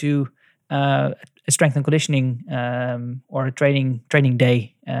if you go to a strength and conditioning or a training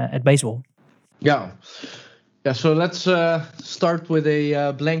day at baseball? Yeah. So let's start with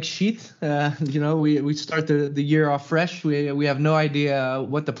a blank sheet. We start the year off fresh. We have no idea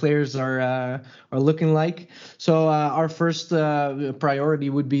what the players are looking like. So our first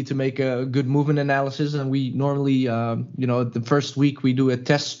priority would be to make a good movement analysis, and we normally, the first week we do a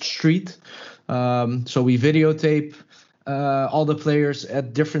test street. So we videotape all the players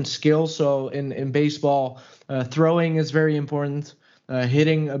at different skills. So in baseball, throwing is very important.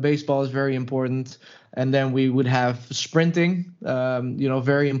 Hitting a baseball is very important. And then we would have sprinting,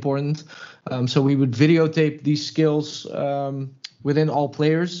 very important. So we would videotape these skills within all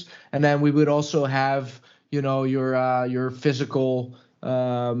players. And then we would also have, your physical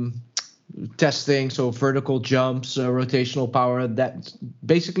testing. So vertical jumps, rotational power, that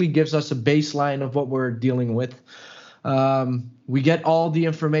basically gives us a baseline of what we're dealing with. We get all the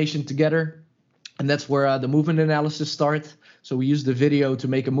information together, and that's where the movement analysis starts. So we use the video to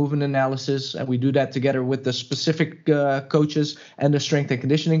make a movement analysis, and we do that together with the specific coaches and the strength and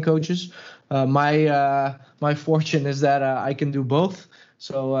conditioning coaches. My fortune is that I can do both.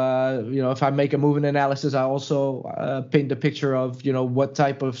 So if I make a movement analysis, I also paint the picture of what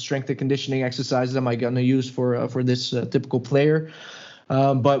type of strength and conditioning exercises am I going to use for this typical player.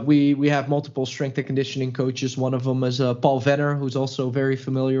 But we have multiple strength and conditioning coaches. One of them is Paul Venner, who's also very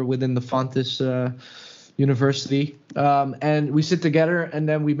familiar within the Fontys University, and we sit together and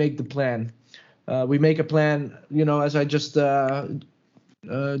then we make the plan. We make a plan, as I just said,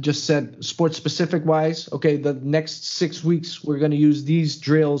 sport specific wise. Okay, the next 6 weeks we're going to use these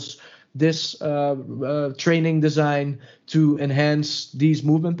drills, this training design to enhance these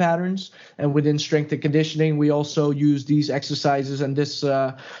movement patterns. And within strength and conditioning, we also use these exercises and this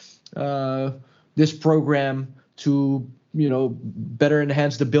program to better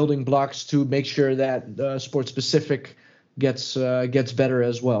enhance the building blocks to make sure that sport specific gets better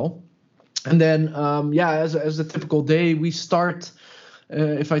as well. And then as a typical day, we start.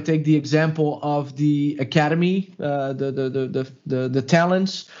 If I take the example of the academy, the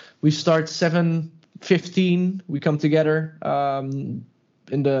talents, we start 7:15. We come together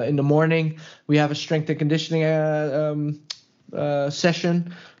in the morning. We have a strength and conditioning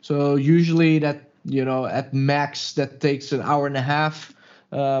session. So usually that. At max that takes an hour and a half,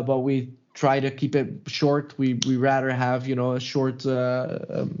 but we try to keep it short. We rather have a short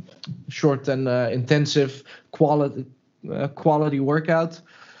and intensive quality workout.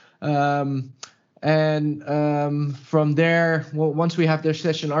 And from there, once we have their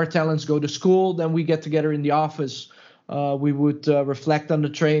session, our talents go to school. Then we get together in the office. We would reflect on the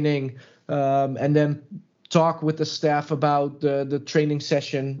training, and then talk with the staff about the training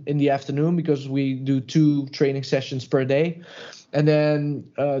session in the afternoon, because we do 2 training sessions per day. And then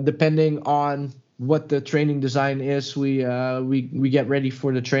depending on what the training design is. We get ready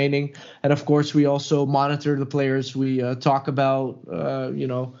for the training, and of course we also monitor the players. We talk about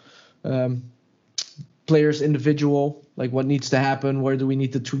players individual, like what needs to happen, where do we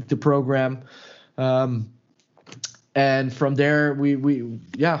need to tweak the program, and from there we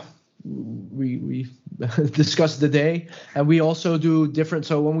discuss the day. And we also do different.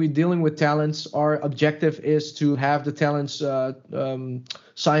 So when we're dealing with talents, our objective is to have the talents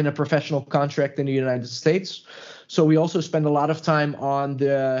sign a professional contract in the United States. So we also spend a lot of time on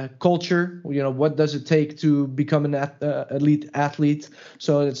the culture. What does it take to become an elite athlete?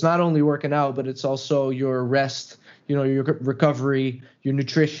 So it's not only working out, but it's also your rest, your recovery, your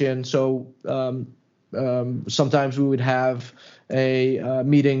nutrition. So sometimes we would have a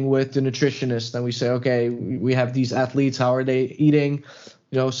meeting with the nutritionist, and we say, okay, we have these athletes, how are they eating?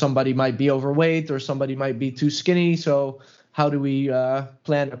 Somebody might be overweight or somebody might be too skinny. So how do we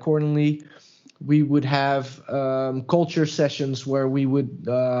plan accordingly? We would have culture sessions where we would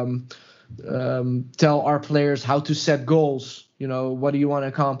tell our players how to set goals. What do you want to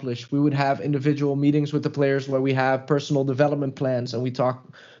accomplish? We would have individual meetings with the players where we have personal development plans, and we talk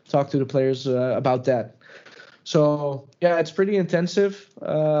to the players about that. So yeah, it's pretty intensive,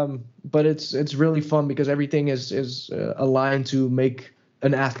 but it's really fun because everything is aligned to make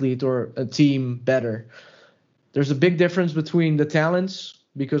an athlete or a team better. There's a big difference between the talents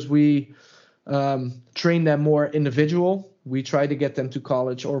because we train them more individual. We try to get them to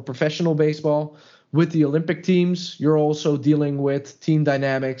college or professional baseball. With the Olympic teams, you're also dealing with team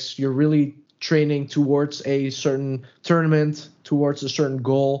dynamics. You're really training towards a certain tournament, towards a certain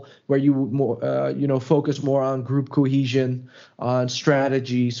goal, where you would more, focus more on group cohesion, on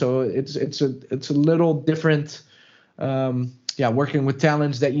strategy. So it's a little different. Working with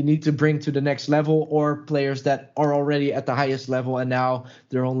talents that you need to bring to the next level, or players that are already at the highest level and now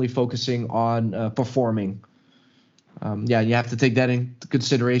they're only focusing on performing. You have to take that into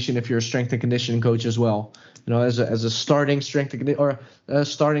consideration if you're a strength and conditioning coach as well. As a starting strength or a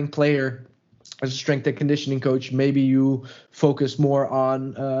starting player, as a strength and conditioning coach, maybe you focus more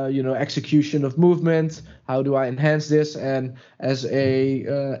on execution of movement. How do I enhance this? And as a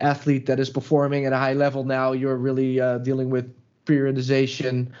athlete that is performing at a high level now, you're really dealing with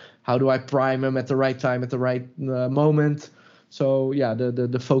periodization. How do I prime them at the right time, at the right moment? So yeah,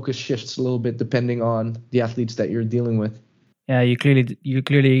 the focus shifts a little bit depending on the athletes that you're dealing with. Yeah, you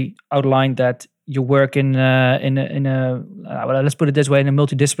clearly outlined that you work in a let's put it this way, in a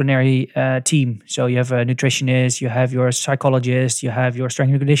multidisciplinary team. So you have a nutritionist, you have your psychologist, you have your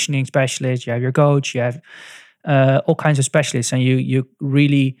strength and conditioning specialist, you have your coach, you have all kinds of specialists, and you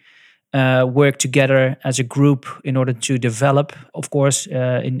really work together as a group in order to develop, of course,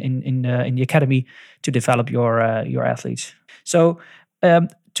 in the academy, to develop your athletes. So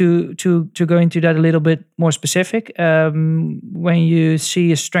to go into that a little bit more specific, when you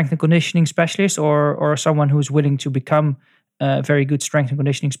see a strength and conditioning specialist or someone who's willing to become a very good strength and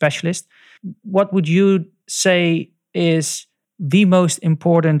conditioning specialist, what would you say is the most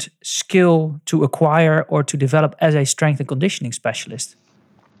important skill to acquire or to develop as a strength and conditioning specialist?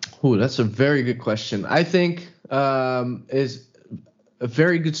 Oh, that's a very good question. I think is a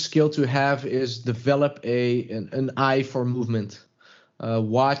very good skill to have is develop an eye for movement.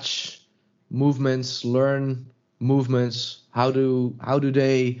 Watch movements, learn movements. How do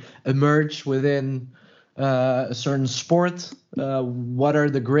they emerge within a certain sport? What are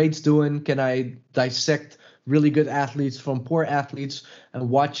the greats doing? Can I dissect really good athletes from poor athletes and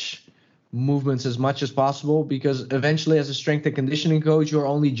watch movements as much as possible? Because eventually, as a strength and conditioning coach, your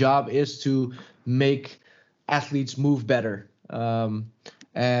only job is to make athletes move better. Of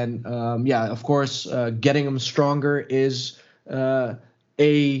course, getting them stronger is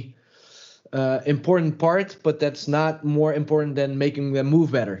a important part, but that's not more important than making them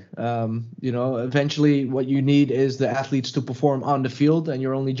move better. Eventually what you need is the athletes to perform on the field, and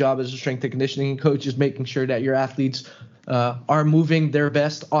your only job as a strength and conditioning coach is making sure that your athletes are moving their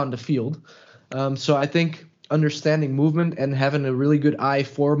best on the field. So I think understanding movement and having a really good eye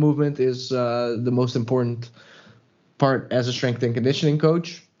for movement is the most important part as a strength and conditioning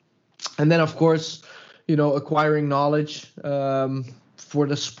coach. And then, of course, acquiring knowledge for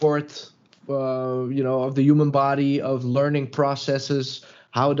the sport, of the human body, of learning processes.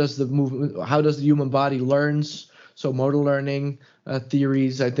 How does the human body learns? So motor learning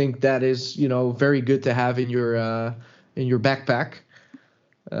theories. I think that is, very good to have in your backpack.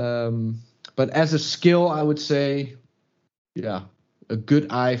 But as a skill, I would say, a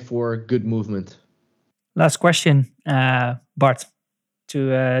good eye for good movement. Last question, Bart,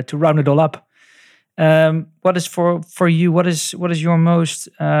 to round it all up. What is for you? What is your most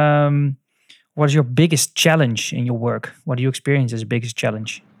What is your biggest challenge in your work? What do you experience as the biggest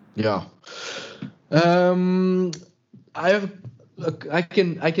challenge? Yeah. I have I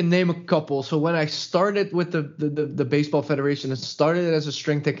can name a couple. So when I started with the baseball federation, it started as a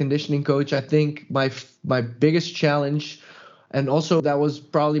strength and conditioning coach. I think my biggest challenge, and also that was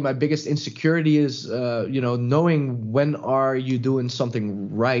probably my biggest insecurity, is knowing when are you doing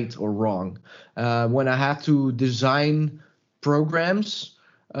something right or wrong. When I have to design programs,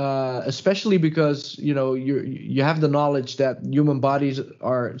 especially because you have the knowledge that human bodies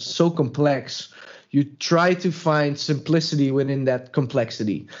are so complex. You try to find simplicity within that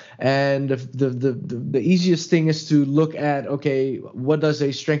complexity, and the easiest thing is to look at, okay, what does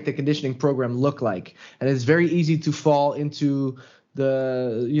a strength and conditioning program look like? And it's very easy to fall into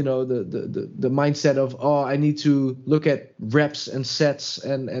the mindset of, oh, I need to look at reps and sets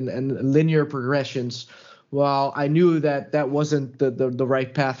and linear progressions. Well, I knew that wasn't the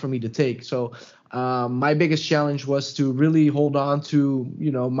right path for me to take. So my biggest challenge was to really hold on to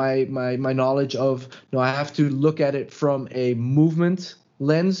my knowledge of, I have to look at it from a movement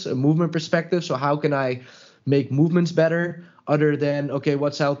lens, a movement perspective. So how can I make movements better, other than, okay,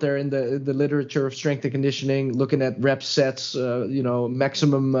 what's out there in the literature of strength and conditioning, looking at rep sets,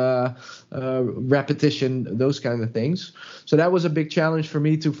 maximum repetition, those kind of things. So that was a big challenge for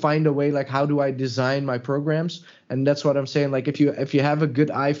me, to find a way, like, how do I design my programs? And that's what I'm saying. Like, if you have a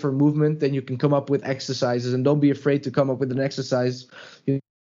good eye for movement, then you can come up with exercises, and don't be afraid to come up with an exercise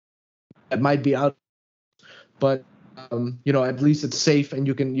that might be out, but at least it's safe, and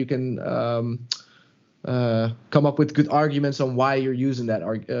you can come up with good arguments on why you're using that,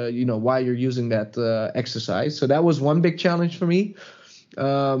 exercise. So that was one big challenge for me.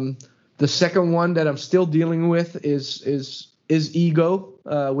 The second one that I'm still dealing with is ego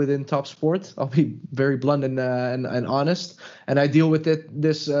within top sport. I'll be very blunt and honest, and I deal with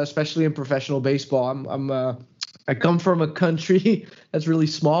this especially in professional baseball. I come from a country that's really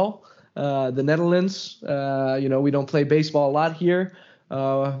small, the Netherlands. We don't play baseball a lot here.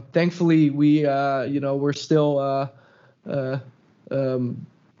 Thankfully, we're still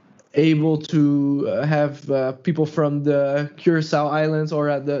able to have people from the Curacao Islands,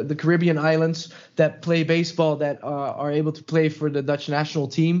 or the Caribbean islands, that play baseball, that are able to play for the Dutch national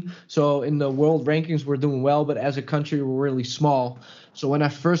team. So in the world rankings, we're doing well, but as a country, we're really small. So when I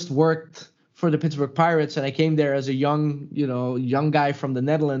first worked for the Pittsburgh Pirates, and I came there as a young guy from the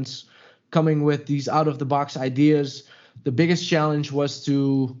Netherlands, coming with these out of the box ideas, the biggest challenge was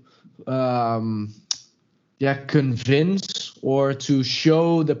to convince, or to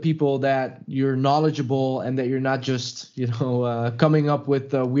show the people that you're knowledgeable, and that you're not just coming up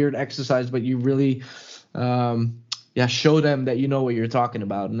with a weird exercise, but you really show them that you know what you're talking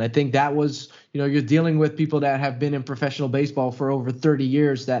about. And I think that was, you're dealing with people that have been in professional baseball for over 30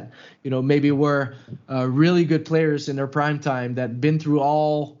 years, that maybe were really good players in their prime time, that been through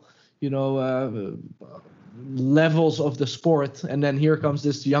all levels of the sport, and then here comes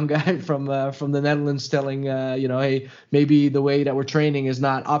this young guy from the Netherlands telling hey, maybe the way that we're training is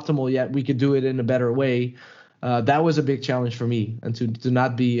not optimal yet, we could do it in a better way. That was a big challenge for me, and to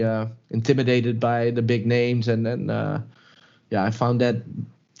not be intimidated by the big names, and I found that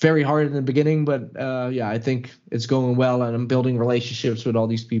very hard in the beginning, but I think it's going well, and I'm building relationships with all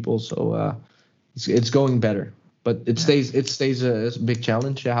these people, so it's going better. But it stays a big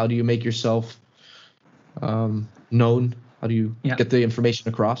challenge. How do you make yourself known? How do you get the information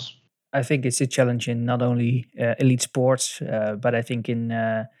across? I think it's a challenge in not only elite sports, but I think in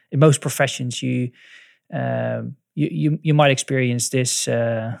most professions, you might experience this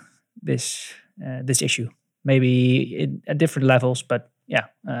issue, maybe at different levels, but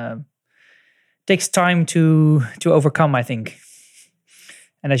takes time to overcome, I think.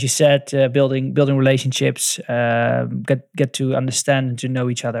 And as you said, building relationships, get to understand and to know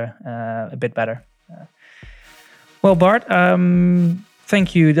each other a bit better. Well, Bart,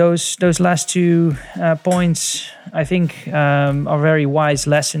 thank you. Those last two points, I think, are very wise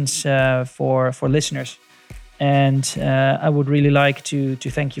lessons for listeners. And I would really like to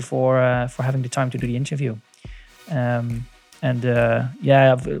thank you for having the time to do the interview. I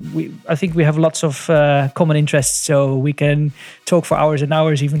think we have lots of common interests, so we can talk for hours and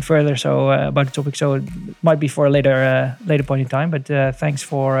hours, even further, about the topic. So it might be for a later point in time. But thanks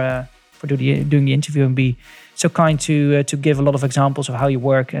for doing the interview, and be so kind to give a lot of examples of how you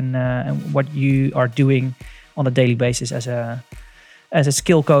work and what you are doing on a daily basis as a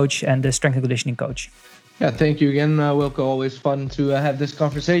skill coach and a strength and conditioning coach. Yeah, thank you again, Wilco. Always fun to have this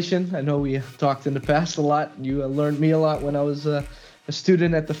conversation. I know we talked in the past a lot. You learned me a lot when I was a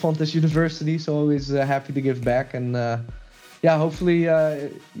student at the Fontes University, so always happy to give back. And yeah, hopefully,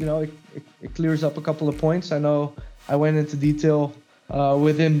 it clears up a couple of points. I know I went into detail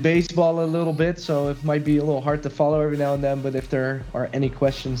within baseball a little bit, so it might be a little hard to follow every now and then. But if there are any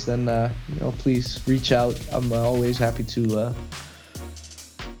questions, then please reach out. I'm always happy to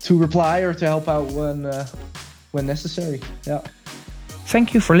reply or to help out when necessary. Yeah.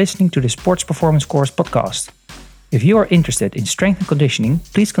 Thank you for listening to the Sports Performance Course podcast. If you are interested in strength and conditioning,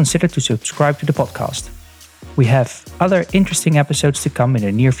 please consider to subscribe to the podcast. We have other interesting episodes to come in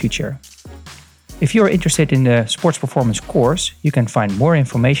the near future. If you are interested in the Sports Performance course, you can find more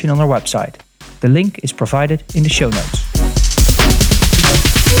information on our website. The link is provided in the show notes.